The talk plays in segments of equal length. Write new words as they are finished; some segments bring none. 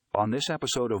On this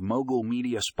episode of Mogul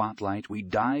Media Spotlight, we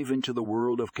dive into the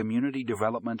world of community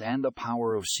development and the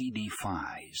power of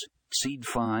CDFIs.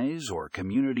 CDFIs, or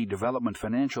Community Development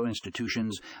Financial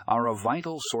Institutions, are a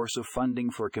vital source of funding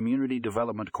for community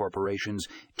development corporations,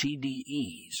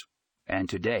 TDEs. And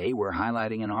today we're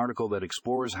highlighting an article that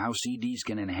explores how CDs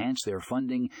can enhance their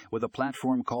funding with a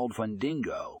platform called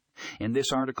Fundingo. In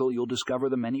this article, you'll discover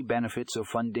the many benefits of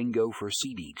Fundingo for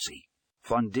CDC.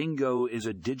 Fundingo is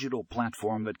a digital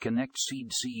platform that connects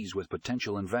CDCs with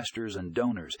potential investors and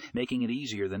donors, making it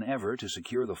easier than ever to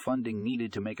secure the funding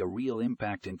needed to make a real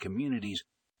impact in communities.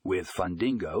 With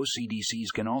Fundingo, CDCs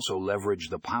can also leverage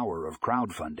the power of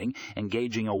crowdfunding,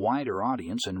 engaging a wider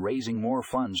audience and raising more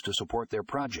funds to support their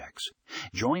projects.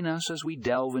 Join us as we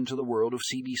delve into the world of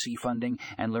CDC funding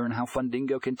and learn how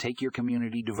Fundingo can take your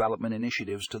community development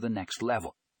initiatives to the next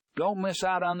level. Don't miss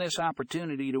out on this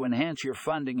opportunity to enhance your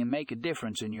funding and make a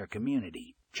difference in your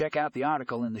community. Check out the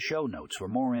article in the show notes for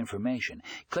more information.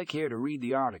 Click here to read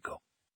the article.